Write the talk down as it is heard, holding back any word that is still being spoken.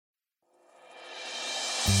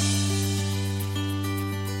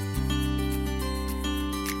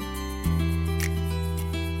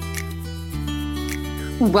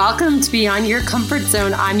Welcome to Beyond Your Comfort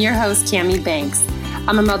Zone. I'm your host, Cami Banks.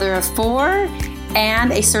 I'm a mother of 4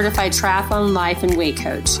 and a certified triathlon life and weight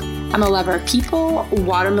coach. I'm a lover of people,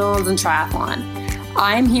 watermelons, and triathlon.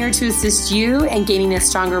 I'm here to assist you in gaining a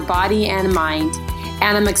stronger body and mind,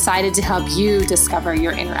 and I'm excited to help you discover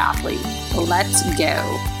your inner athlete. Let's go.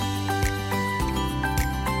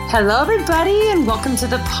 Hello, everybody, and welcome to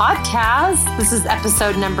the podcast. This is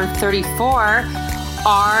episode number 34.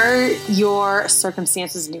 Are your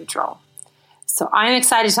circumstances neutral? So I'm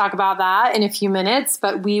excited to talk about that in a few minutes,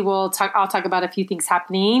 but I'll talk about a few things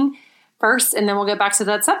happening first, and then we'll get back to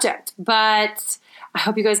that subject. But I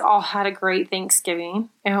hope you guys all had a great Thanksgiving.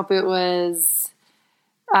 I hope it was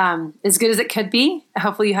as good as it could be.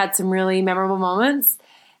 Hopefully you had some really memorable moments,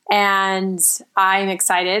 and I'm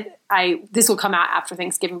excited. This will come out after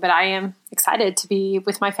Thanksgiving, but I am excited to be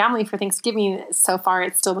with my family for Thanksgiving. So far,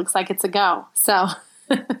 it still looks like it's a go. So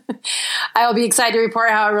I will be excited to report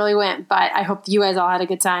how it really went, but I hope you guys all had a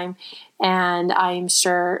good time. And I'm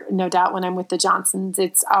sure, no doubt, when I'm with the Johnsons,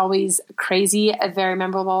 it's always crazy, very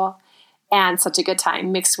memorable, and such a good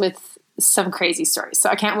time mixed with some crazy stories. So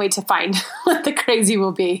I can't wait to find what the crazy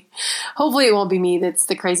will be. Hopefully it won't be me that's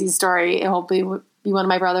the crazy story. It hopefully will be one of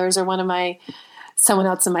my brothers or someone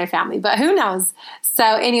else in my family, but who knows? So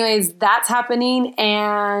anyways, that's happening.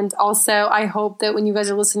 And also I hope that when you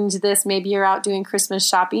guys are listening to this, maybe you're out doing Christmas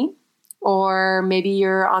shopping, or maybe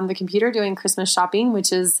you're on the computer doing Christmas shopping,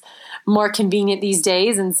 which is more convenient these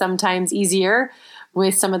days and sometimes easier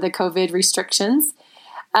with some of the COVID restrictions.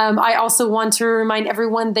 I also want to remind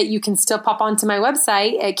everyone that you can still pop onto my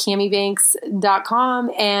website at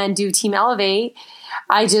camibanks.com and do Team Elevate.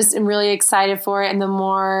 I just am really excited for it. And the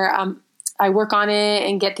more I work on it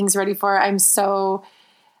and get things ready for it,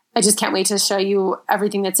 I just can't wait to show you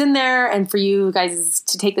everything that's in there and for you guys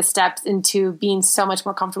to take the steps into being so much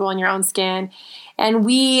more comfortable in your own skin. And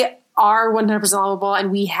we are 100% lovable,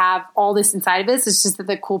 and we have all this inside of us. It's just that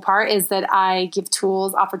the cool part is that I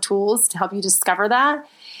offer tools to help you discover that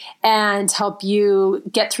and help you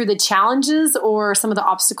get through the challenges or some of the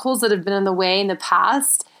obstacles that have been in the way in the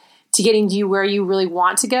past to getting you where you really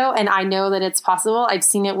want to go. And I know that it's possible. I've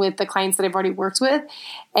seen it with the clients that I've already worked with.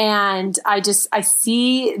 And I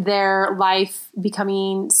see their life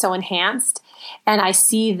becoming so enhanced, and I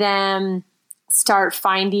see them start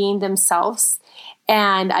finding themselves,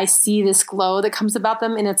 and I see this glow that comes about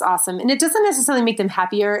them, and it's awesome. And it doesn't necessarily make them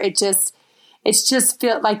happier. It's just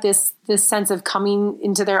feel like this sense of coming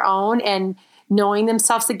into their own and knowing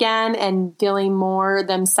themselves again and feeling more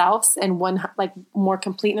themselves and more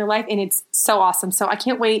complete in their life. And it's so awesome. So I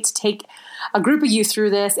can't wait to take a group of you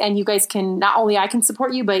through this, and you guys can, not only I can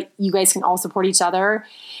support you, but you guys can all support each other.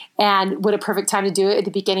 And what a perfect time to do it at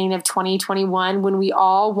the beginning of 2021, when we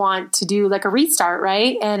all want to do like a restart,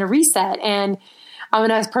 right? And a reset. And I'm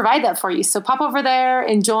going to provide that for you. So pop over there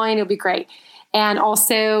and join. It'll be great. And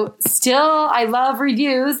also I love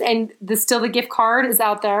reviews, and the gift card is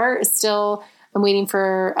out there. I'm waiting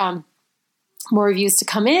for more reviews to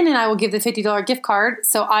come in, and I will give the $50 gift card.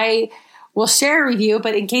 So I will share a review,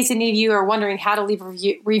 but in case any of you are wondering how to leave a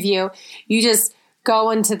review, you just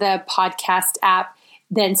go into the podcast app,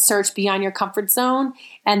 then search Beyond Your Comfort Zone,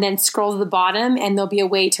 and then scroll to the bottom, and there'll be a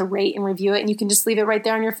way to rate and review it, and you can just leave it right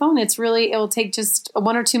there on your phone. It will take just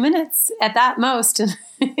 1 or 2 minutes at that most.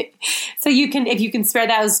 So if you can spare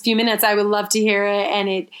those few minutes, I would love to hear it.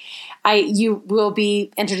 And you will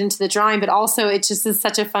be entered into the drawing, but also it just is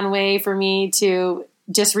such a fun way for me to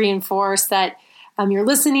just reinforce that you're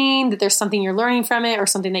listening, that there's something you're learning from it or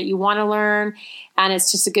something that you want to learn. And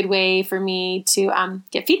it's just a good way for me to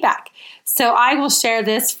get feedback. So I will share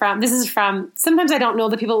this is from, sometimes I don't know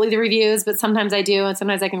the people that leave the reviews, but sometimes I do. And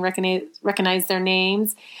sometimes I can recognize their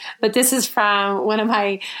names. But this is from one of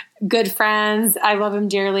my good friends. I love him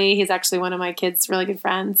dearly. He's actually one of my kids' really good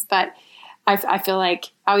friends, but I feel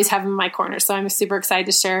like I always have him in my corner. So I'm super excited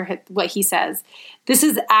to share what he says. This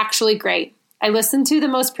is actually great. I listened to the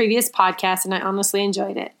most previous podcast, and I honestly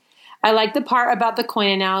enjoyed it. I like the part about the coin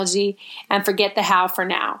analogy and forget the how for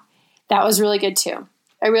now. That was really good too.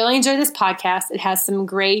 I really enjoy this podcast. It has some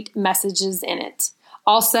great messages in it.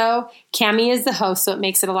 Also, Cami is the host, so it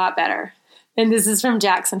makes it a lot better. And this is from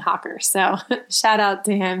Jackson Hawker. So shout out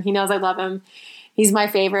to him. He knows I love him. He's my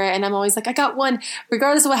favorite. And I'm always like, I got one,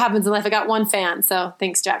 regardless of what happens in life, I got one fan. So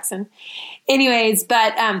thanks, Jackson. Anyways,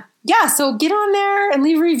 but so get on there and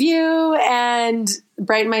leave a review and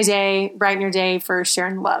brighten your day for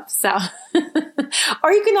sharing love. So,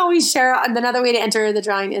 or you can always share. Another way to enter the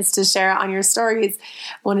drawing is to share it on your stories,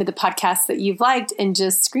 one of the podcasts that you've liked, and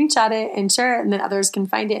just screenshot it and share it, and then others can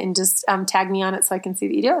find it and just tag me on it so I can see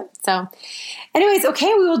that you do it. So anyways,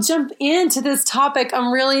 okay, we will jump into this topic.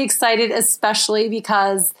 I'm really excited, especially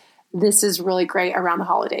because this is really great around the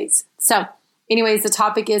holidays. So anyways, the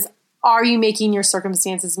topic is, are you making your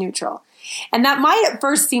circumstances neutral? And that might at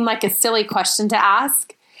first seem like a silly question to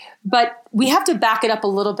ask, but we have to back it up a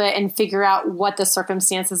little bit and figure out what the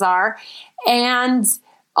circumstances are. And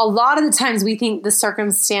a lot of the times we think the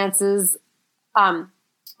circumstances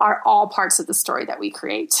are all parts of the story that we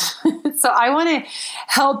create. So I want to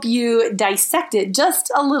help you dissect it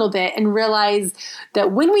just a little bit and realize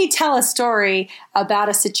that when we tell a story about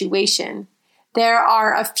a situation, there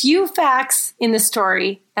are a few facts in the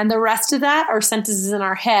story, and the rest of that are sentences in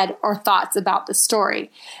our head or thoughts about the story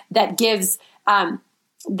that gives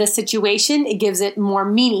the situation, it gives it more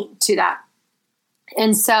meaning to that.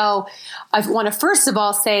 And so I want to first of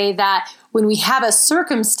all say that when we have a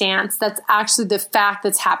circumstance, that's actually the fact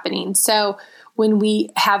that's happening. So when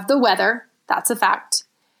we have the weather, that's a fact.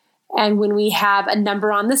 And when we have a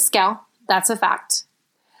number on the scale, that's a fact.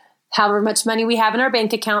 However much money we have in our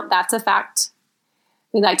bank account, that's a fact.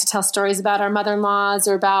 We like to tell stories about our mother-in-laws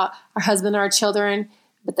or about our husband or our children.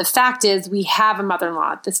 But the fact is we have a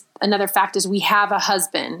mother-in-law. Another fact is we have a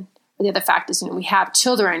husband. The other fact is we have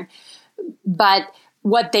children. But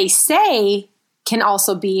what they say can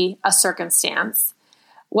also be a circumstance.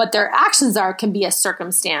 What their actions are can be a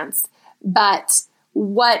circumstance. But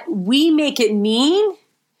what we make it mean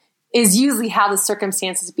is usually how the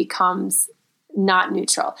circumstances becomes not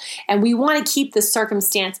neutral. And we want to keep the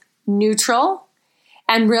circumstance neutral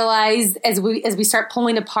and realize as we start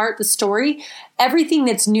pulling apart the story, everything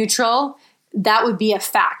that's neutral, that would be a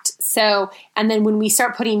fact. So, and then when we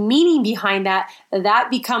start putting meaning behind that, that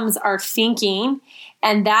becomes our thinking.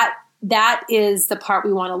 And that is the part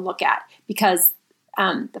we want to look at, because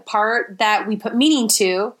the part that we put meaning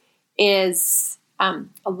to is a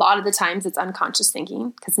lot of the times it's unconscious thinking,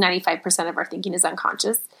 because 95% of our thinking is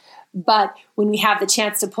unconscious. But when we have the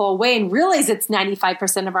chance to pull away and realize it's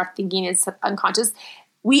 95% of our thinking is unconscious,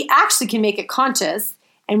 we actually can make it conscious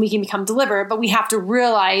and we can become deliberate, but we have to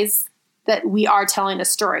realize that we are telling a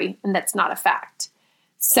story and that's not a fact.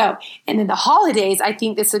 So, and in the holidays, I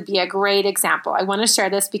think this would be a great example. I want to share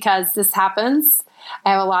this because this happens.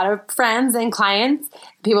 I have a lot of friends and clients,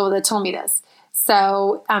 people that told me this.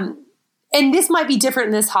 So, and this might be different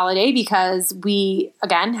in this holiday because we,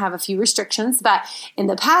 again, have a few restrictions. But in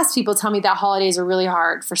the past, people tell me that holidays are really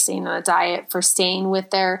hard for staying on a diet, for staying with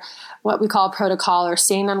their, what we call protocol, or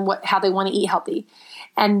staying on how they want to eat healthy.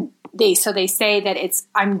 And they say that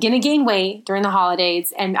I'm going to gain weight during the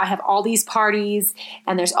holidays, and I have all these parties,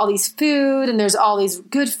 and there's all these food, and there's all these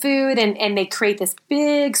good food, and they create this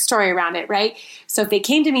big story around it, right? So if they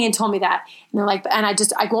came to me and told me that, and they're like, and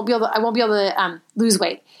I won't be able to lose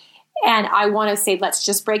weight. And I want to say, let's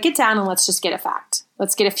just break it down and let's just get a fact.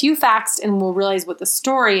 Let's get a few facts and we'll realize what the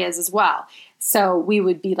story is as well. So we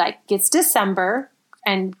would be like, it's December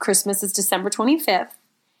and Christmas is December 25th.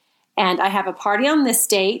 And I have a party on this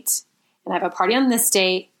date and I have a party on this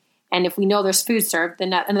date. And if we know there's food served,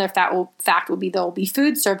 then another fact will be there will be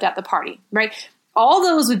food served at the party, right? All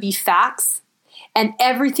those would be facts. And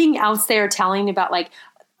everything else they are telling about, like,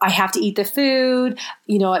 I have to eat the food,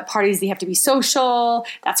 at parties, they have to be social.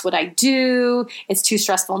 That's what I do. It's too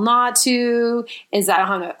stressful not to, I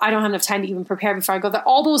don't have enough time to even prepare before I go there.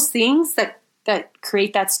 All those things that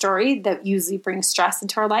create that story that usually brings stress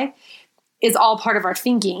into our life is all part of our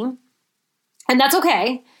thinking. And that's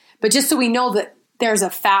okay. But just so we know that there's a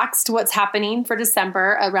facts to what's happening for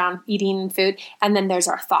December around eating and food. And then there's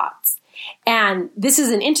our thoughts. And this is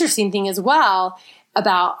an interesting thing as well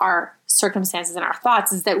about our circumstances and our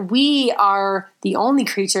thoughts, is that we are the only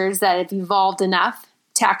creatures that have evolved enough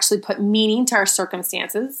to actually put meaning to our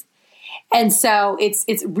circumstances. And so it's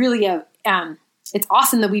really it's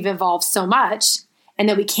awesome that we've evolved so much and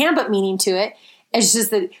that we can put meaning to it. It's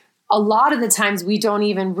just that a lot of the times we don't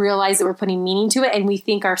even realize that we're putting meaning to it, and we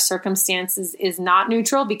think our circumstances is not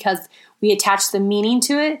neutral because we attach the meaning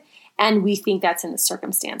to it and we think that's in the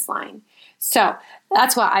circumstance line. So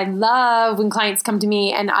that's why I love when clients come to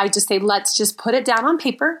me and I just say, let's just put it down on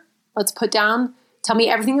paper. Let's tell me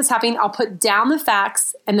everything that's happening. I'll put down the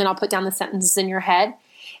facts and then I'll put down the sentences in your head.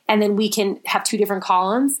 And then we can have two different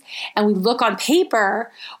columns and we look on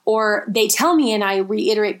paper, or they tell me and I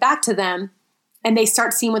reiterate back to them and they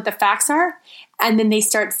start seeing what the facts are. And then they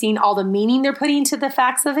start seeing all the meaning they're putting to the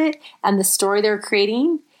facts of it and the story they're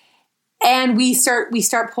creating. And we start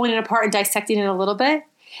pulling it apart and dissecting it a little bit.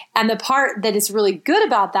 And the part that is really good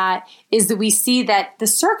about that is that we see that the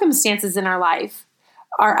circumstances in our life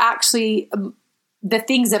are actually the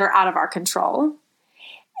things that are out of our control.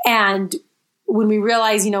 And when we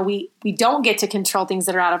realize, we don't get to control things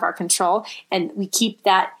that are out of our control, and we keep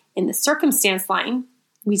that in the circumstance line,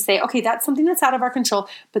 we say, okay, that's something that's out of our control.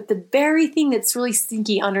 But the very thing that's really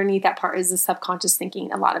sneaky underneath that part is the subconscious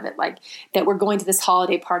thinking. A lot of it, like that we're going to this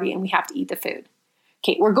holiday party and we have to eat the food.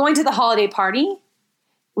 Okay, we're going to the holiday party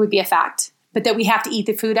would be a fact, but that we have to eat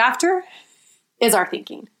the food after is our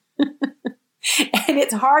thinking. And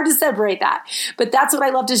it's hard to separate that. But that's what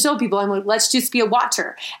I love to show people. I'm like, let's just be a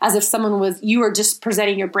watcher, as if you are just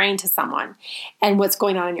presenting your brain to someone and what's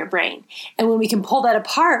going on in your brain. And when we can pull that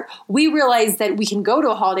apart, we realize that we can go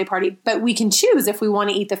to a holiday party, but we can choose if we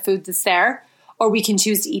want to eat the food that's there, or we can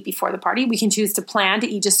choose to eat before the party. We can choose to plan to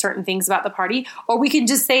eat just certain things about the party, or we can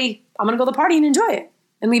just say, I'm going to go to the party and enjoy it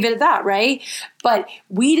and leave it at that, right? But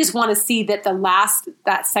we just want to see that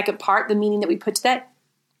that second part, the meaning that we put to that,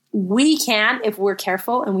 we can, if we're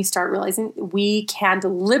careful and we start realizing, we can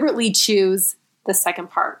deliberately choose the second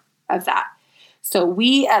part of that. So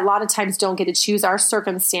we, a lot of times, don't get to choose our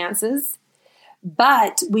circumstances,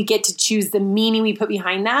 but we get to choose the meaning we put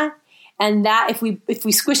behind that. And that if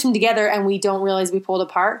we squish them together and we don't realize we pulled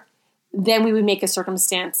apart, then we would make a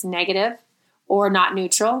circumstance negative or not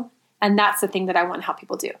neutral. And that's the thing that I want to help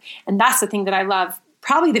people do. And that's the thing that I love.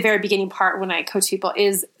 Probably the very beginning part when I coach people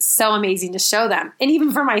is so amazing to show them. And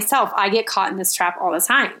even for myself, I get caught in this trap all the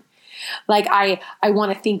time. Like I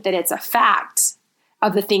want to think that it's a fact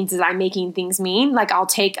of the things that I'm making things mean. Like I'll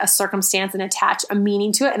take a circumstance and attach a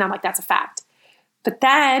meaning to it. And I'm like, that's a fact. But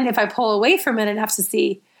then if I pull away from it enough to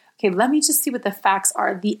see, okay, let me just see what the facts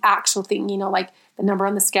are. The actual thing, like the number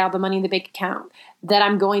on the scale, the money in the bank account, that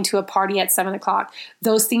I'm going to a party at 7:00.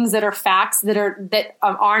 Those things that are facts that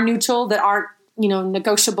are neutral, that aren't,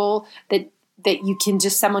 negotiable, that you can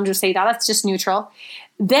just, someone just say, that's just neutral.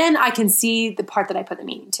 Then I can see the part that I put the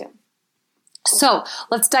meaning to. So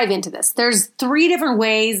let's dive into this. There's 3 different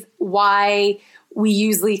ways why we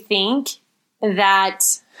usually think that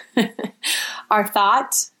our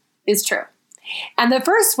thought is true. And the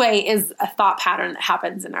first way is a thought pattern that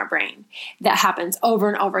happens in our brain that happens over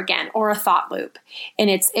and over again, or a thought loop. And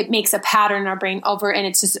it makes a pattern in our brain over, and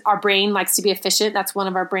it's just, our brain likes to be efficient. That's one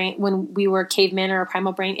of our brain, when we were cavemen or a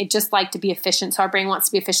primal brain, it just liked to be efficient. So our brain wants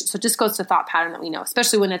to be efficient. So it just goes to thought pattern that we know,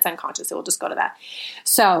 especially when it's unconscious, it will just go to that.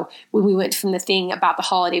 So when we went from the thing about the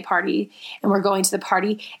holiday party and we're going to the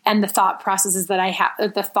party, and the thought processes that I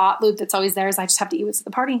have, the thought loop that's always there is, I just have to eat what's at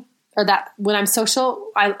the party. Or that when I'm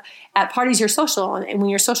social, at parties you're social, and when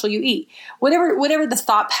you're social you eat. Whatever the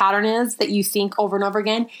thought pattern is that you think over and over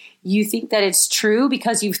again, you think that it's true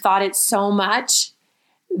because you've thought it so much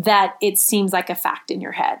that it seems like a fact in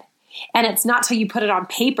your head. And it's not till you put it on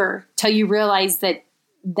paper, till you realize that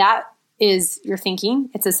is your thinking.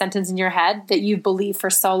 It's a sentence in your head that you've believed for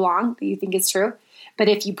so long that you think it's true. But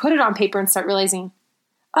if you put it on paper and start realizing,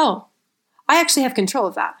 oh, I actually have control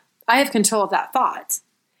of that. I have control of that thought.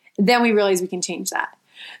 Then we realize we can change that.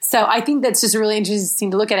 So I think that's just really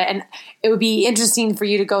interesting to look at it. And it would be interesting for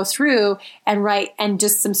you to go through and write, and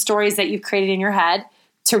just some stories that you've created in your head,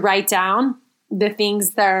 to write down the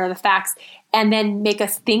things that are the facts, and then make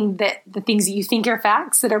us think that the things that you think are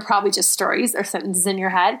facts that are probably just stories or sentences in your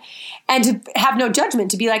head, and to have no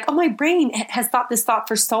judgment, to be like, oh, my brain has thought this thought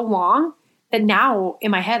for so long that now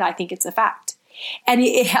in my head, I think it's a fact. And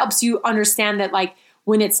it helps you understand that, like,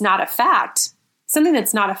 when it's not a fact, something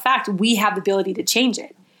that's not a fact, we have the ability to change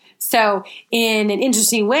it. So in an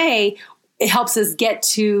interesting way, it helps us get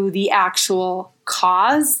to the actual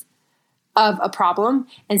cause of a problem.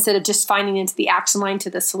 Instead of just finding into the action line to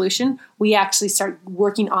the solution, we actually start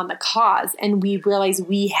working on the cause, and we realize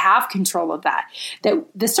we have control of that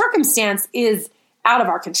the circumstance is out of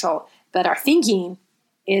our control, but our thinking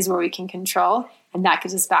is where we can control. And that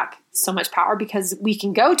gives us back so much power, because we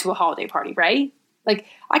can go to a holiday party, right? Like,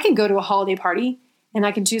 I can go to a holiday party and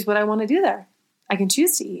I can choose what I want to do there. I can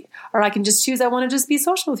choose to eat, or I can just choose I want to just be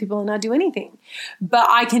social with people and not do anything. But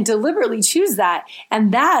I can deliberately choose that.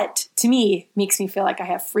 And that, to me, makes me feel like I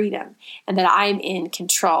have freedom, and that I'm in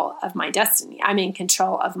control of my destiny. I'm in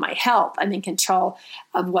control of my health. I'm in control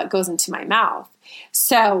of what goes into my mouth.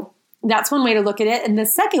 So that's one way to look at it. And the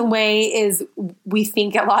second way is, we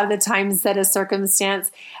think a lot of the times that a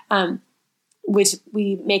circumstance, which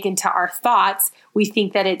we make into our thoughts, we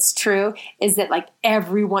think that it's true, is that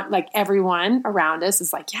everyone around us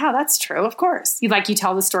is like, yeah, that's true. Of course. You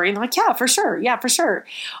tell the story and they're like, yeah, for sure. Yeah, for sure.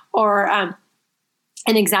 Or, an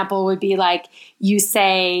example would be like, you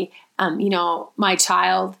say, my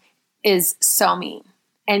child is so mean.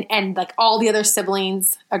 And like all the other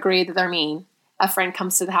siblings agree that they're mean. A friend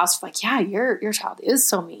comes to the house like, yeah, your child is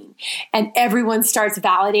so mean. And everyone starts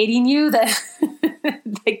validating you that,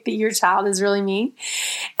 like, that your child is really mean.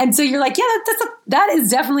 And so you're like, yeah, that is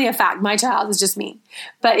definitely a fact. My child is just mean.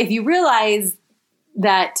 But if you realize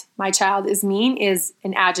that my child is mean is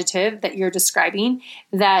an adjective that you're describing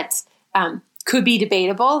that could be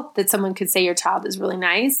debatable, that someone could say your child is really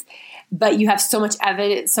nice, but you have so much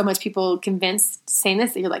evidence, so much people convinced saying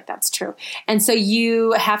this that you're like, that's true. And so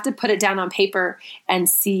you have to put it down on paper and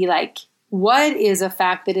see like, what is a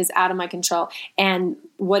fact that is out of my control and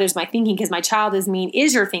what is my thinking? Because my child is mean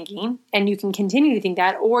is your thinking, and you can continue to think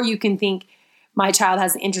that, or you can think my child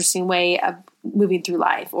has an interesting way of moving through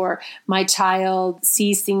life, or my child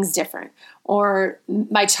sees things different, or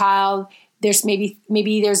my child, there's maybe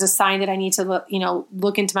there's a sign that I need to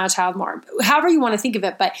look into my child more. However you want to think of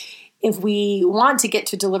it, but if we want to get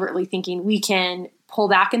to deliberately thinking, we can pull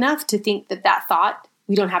back enough to think that thought,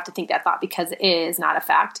 we don't have to think that thought because it is not a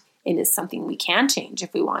fact. It is something we can change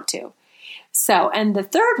if we want to. So, and the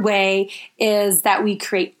third way is that we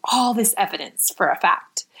create all this evidence for a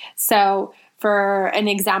fact. So for an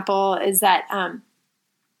example is that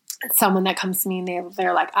someone that comes to me and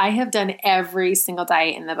they're like, I have done every single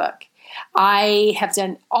diet in the book. I have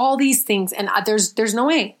done all these things and there's no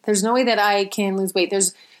way that I can lose weight.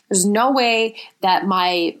 There's no way that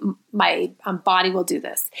my body will do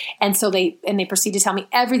this. And so they proceed to tell me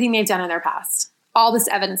everything they've done in their past, all this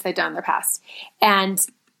evidence they've done in their past. And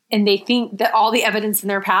they think that all the evidence in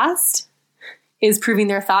their past is proving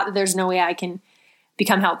their thought that there's no way I can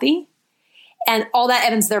become healthy. And all that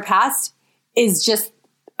evidence in their past is just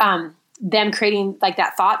them creating like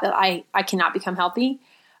that thought that I cannot become healthy,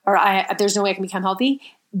 or there's no way I can become healthy.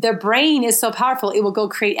 The brain is so powerful. It will go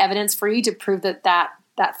create evidence for you to prove that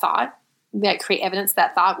thought, that create evidence,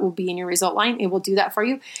 that thought will be in your result line. It will do that for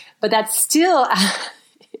you. But that still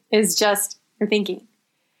is just your thinking.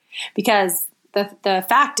 Because the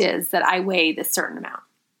fact is that I weigh this certain amount.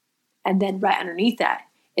 And then right underneath that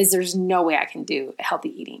is there's no way I can do healthy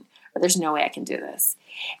eating, or there's no way I can do this.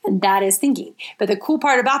 And that is thinking. But the cool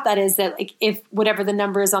part about that is that like if whatever the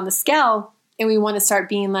number is on the scale, and we want to start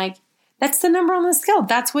being like, that's the number on the scale.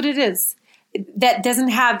 That's what it is. That doesn't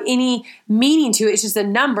have any meaning to it. It's just a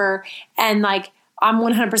number. And like, I'm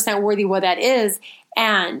 100% worthy what that is.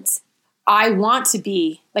 And I want to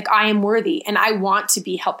be like, I am worthy and I want to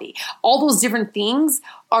be healthy. All those different things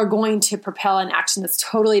are going to propel an action that's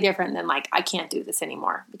totally different than like, I can't do this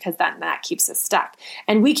anymore, because that keeps us stuck.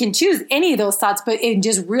 And we can choose any of those thoughts, but in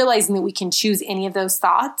just realizing that we can choose any of those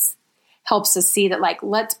thoughts helps us see that like,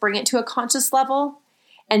 let's bring it to a conscious level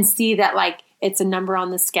and see that like, it's a number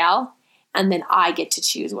on the scale. And then I get to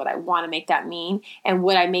choose what I want to make that mean. And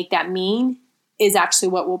what I make that mean is actually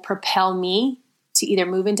what will propel me to either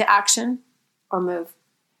move into action or move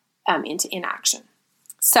into inaction.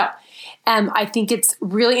 So I think it's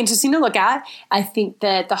really interesting to look at. I think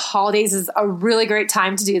that the holidays is a really great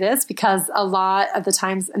time to do this, because a lot of the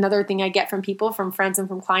times, another thing I get from people, from friends and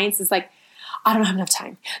from clients is like, I don't have enough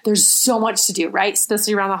time. There's so much to do, right?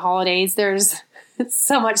 Especially around the holidays. There's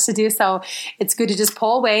so much to do. So it's good to just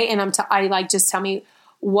pull away. And I like, just tell me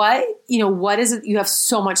what is it? You have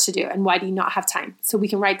so much to do, and why do you not have time? So we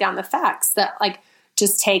can write down the facts that like,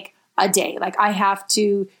 just take a day. Like I have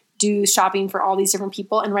to do shopping for all these different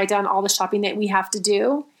people, and write down all the shopping that we have to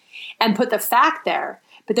do and put the fact there.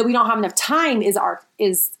 But that we don't have enough time is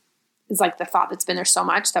like the thought that's been there so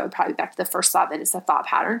much. That would probably be back to the first thought, that it's a thought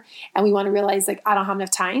pattern. And we want to realize like, I don't have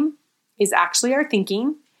enough time is actually our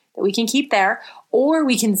thinking that we can keep there. Or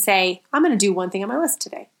we can say, I'm going to do one thing on my list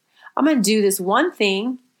today. I'm going to do this one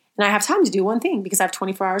thing, and I have time to do one thing because I have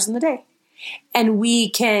 24 hours in the day. And we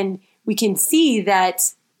can see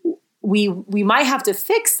that we might have to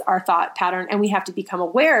fix our thought pattern, and we have to become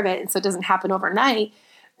aware of it. And so it doesn't happen overnight.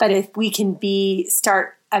 But if we can be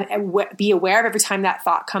aware of every time that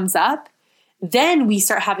thought comes up, then we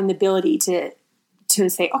start having the ability to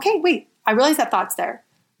say, okay, wait, I realize that thought's there.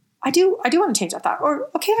 I do want to change that thought. Or,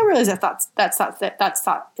 okay, I realize that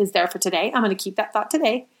thought is there for today. I'm going to keep that thought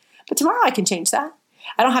today, but tomorrow I can change that.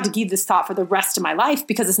 I don't have to keep this thought for the rest of my life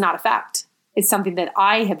because it's not a fact. It's something that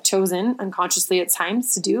I have chosen unconsciously at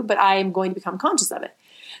times to do, but I am going to become conscious of it.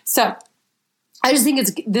 So I just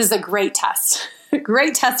think this is a great test.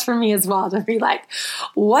 Great test for me as well, to be like,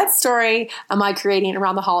 what story am I creating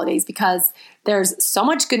around the holidays? Because there's so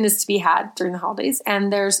much goodness to be had during the holidays,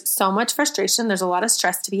 and there's so much frustration. There's a lot of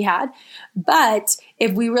stress to be had. But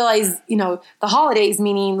if we realize, the holidays,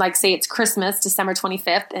 meaning like, say it's Christmas, December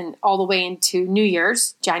 25th, and all the way into New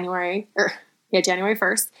Year's, January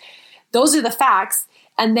 1st, those are the facts.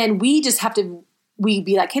 And then we just have to, we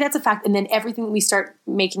be like, hey, that's a fact. And then everything, we start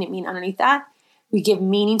making it mean underneath that. We give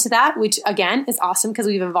meaning to that, which again is awesome because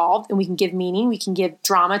we've evolved and we can give meaning. We can give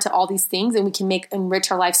drama to all these things and we can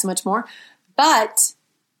enrich our life so much more. But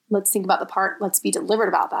let's think about the part. Let's be deliberate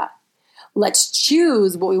about that. Let's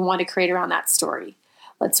choose what we want to create around that story.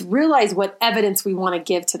 Let's realize what evidence we want to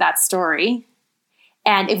give to that story.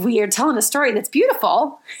 And if we are telling a story that's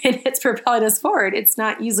beautiful and it's propelling us forward, it's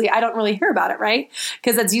not usually, I don't really hear about it, right?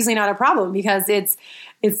 Because that's usually not a problem because it's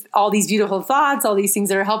all these beautiful thoughts, all these things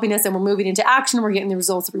that are helping us and we're moving into action, we're getting the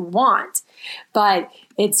results that we want. But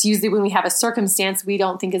it's usually when we have a circumstance we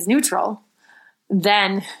don't think is neutral,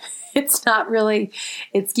 then it's not really,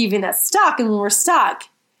 it's keeping us stuck. And when we're stuck,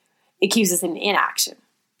 it keeps us in inaction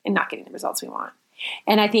and not getting the results we want.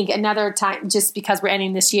 And I think another time, just because we're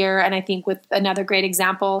ending this year, and I think with another great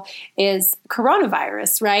example is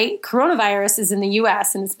coronavirus, right? Coronavirus is in the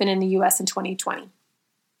U.S. and it's been in the U.S. in 2020.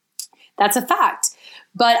 That's a fact.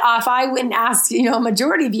 But if I wouldn't ask, a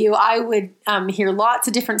majority of you, I would hear lots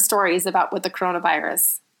of different stories about what the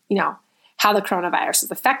coronavirus, how the coronavirus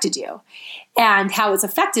has affected you and how it's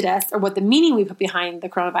affected us, or what the meaning we put behind the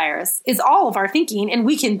coronavirus is all of our thinking. And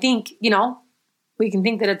we can think, we can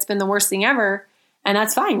think that it's been the worst thing ever. And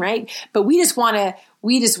that's fine, right? But we just want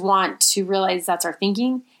to realize that's our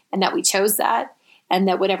thinking and that we chose that and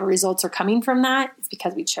that whatever results are coming from that is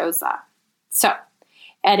because we chose that. So,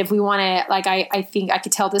 and if we want to, I think I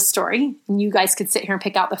could tell this story and you guys could sit here and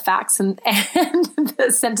pick out the facts and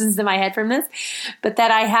the sentences in my head from this, but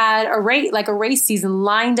that I had a race season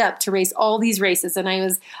lined up to race all these races. And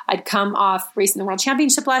I'd come off racing the World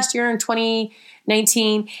Championship last year in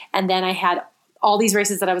 2019. And then I had all these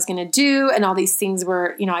races that I was going to do. And all these things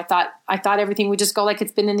were, I thought everything would just go like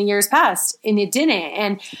it's been in the years past, and it didn't.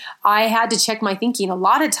 And I had to check my thinking a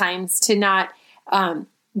lot of times to not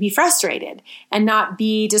be frustrated and not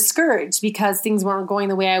be discouraged because things weren't going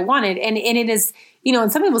the way I wanted. And it is, in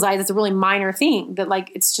some people's eyes, it's a really minor thing that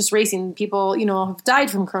it's just racing. People, have died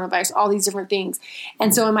from coronavirus, all these different things.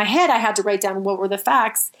 And so in my head, I had to write down what were the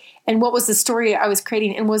facts and what was the story I was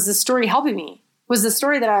creating. And was the story helping me? Was the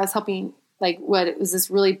story that I was helping, was this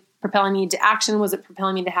really propelling me into action? Was it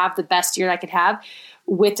propelling me to have the best year I could have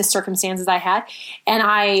with the circumstances I had? And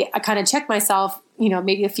I kind of checked myself,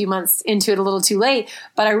 maybe a few months into it a little too late,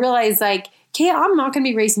 but I realized okay, I'm not going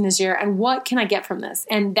to be racing this year. And what can I get from this?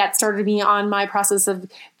 And that started me on my process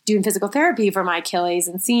of doing physical therapy for my Achilles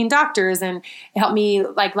and seeing doctors. And it helped me,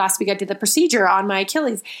 last week I did the procedure on my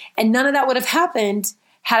Achilles, and none of that would have happened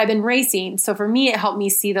had I been racing. So for me, it helped me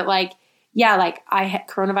see that I had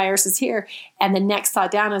coronavirus is here. And the next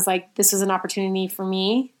thought down is this is an opportunity for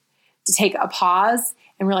me to take a pause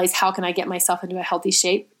and realize how can I get myself into a healthy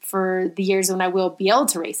shape for the years when I will be able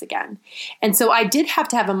to race again. And so I did have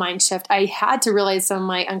to have a mind shift. I had to realize some of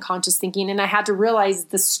my unconscious thinking, and I had to realize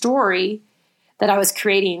the story that I was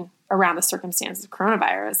creating around the circumstances of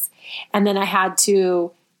coronavirus. And then I had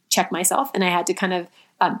to check myself, and I had to kind of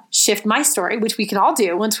shift my story, which we can all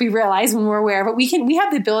do once we realize, when we're aware of it. We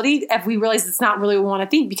have the ability, if we realize it's not really what we want to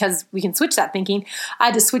think, because we can switch that thinking. I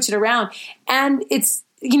had to switch it around, and it's,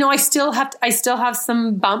 I still have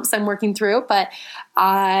some bumps I'm working through, but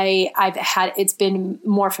it's been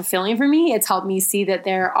more fulfilling for me. It's helped me see that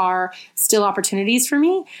there are still opportunities for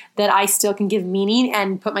me, that I still can give meaning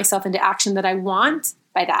and put myself into action that I want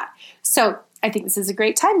by that. So I think this is a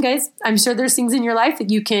great time, guys. I'm sure there's things in your life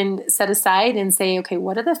that you can set aside and say, okay,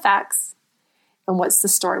 what are the facts and what's the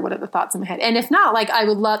story? What are the thoughts in my head? And if not,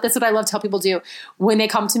 that's what I love to help people do when they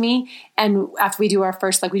come to me. And after we do our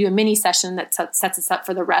first, we do a mini session that sets us up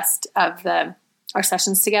for the rest of our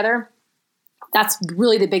sessions together. That's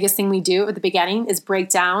really the biggest thing we do at the beginning, is break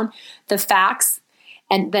down the facts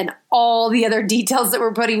and then all the other details that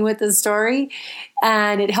we're putting with the story.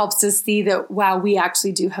 And it helps us see that, wow, we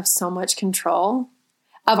actually do have so much control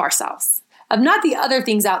of ourselves, of not the other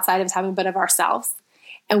things outside of us having, but of ourselves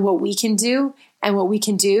and what we can do. And what we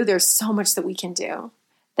can do, there's so much that we can do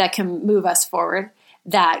that can move us forward,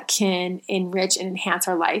 that can enrich and enhance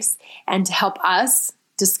our lives, and to help us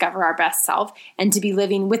discover our best self, and to be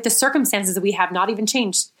living with the circumstances that we have not even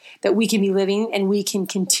changed, that we can be living, and we can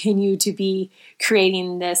continue to be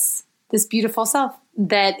creating this beautiful self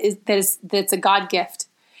that's a God gift,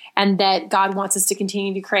 and that God wants us to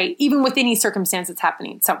continue to create even with any circumstance that's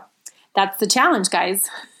happening. So that's the challenge, guys.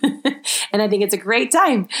 And I think it's a great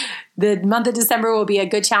time. The month of December will be a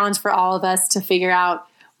good challenge for all of us to figure out,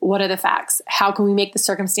 what are the facts? How can we make the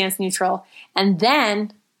circumstance neutral? And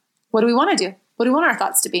then what do we want to do? What do we want our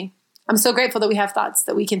thoughts to be? I'm so grateful that we have thoughts,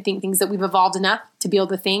 that we can think things, that we've evolved enough to be able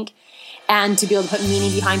to think and to be able to put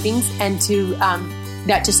meaning behind things, and to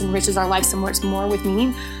that just enriches our life so much more with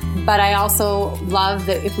meaning. But I also love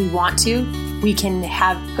that if we want to, we can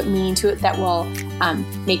put meaning to it that will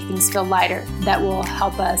make things feel lighter, that will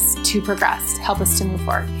help us to progress, help us to move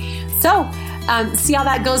forward. So see how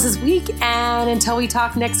that goes this week. And until we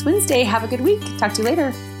talk next Wednesday, have a good week. Talk to you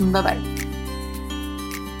later. Bye-bye.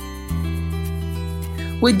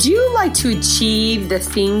 Would you like to achieve the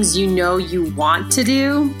things you know you want to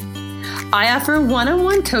do? I offer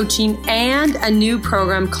one-on-one coaching and a new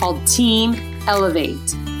program called Team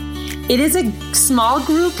Elevate. It is a small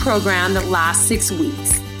group program that lasts 6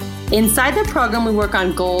 weeks. Inside the program, we work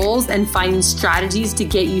on goals and finding strategies to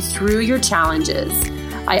get you through your challenges.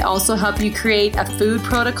 I also help you create a food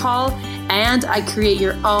protocol, and I create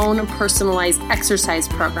your own personalized exercise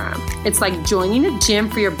program. It's like joining a gym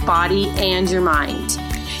for your body and your mind.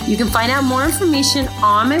 You can find out more information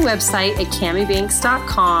on my website at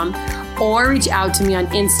CamiBanks.com or reach out to me on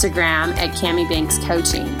Instagram at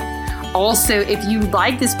CamiBanksCoaching. Also, if you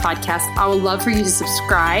like this podcast, I would love for you to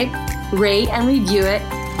subscribe, rate and review it,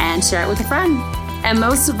 and share it with a friend. And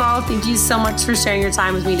most of all, thank you so much for sharing your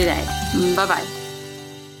time with me today. Bye-bye.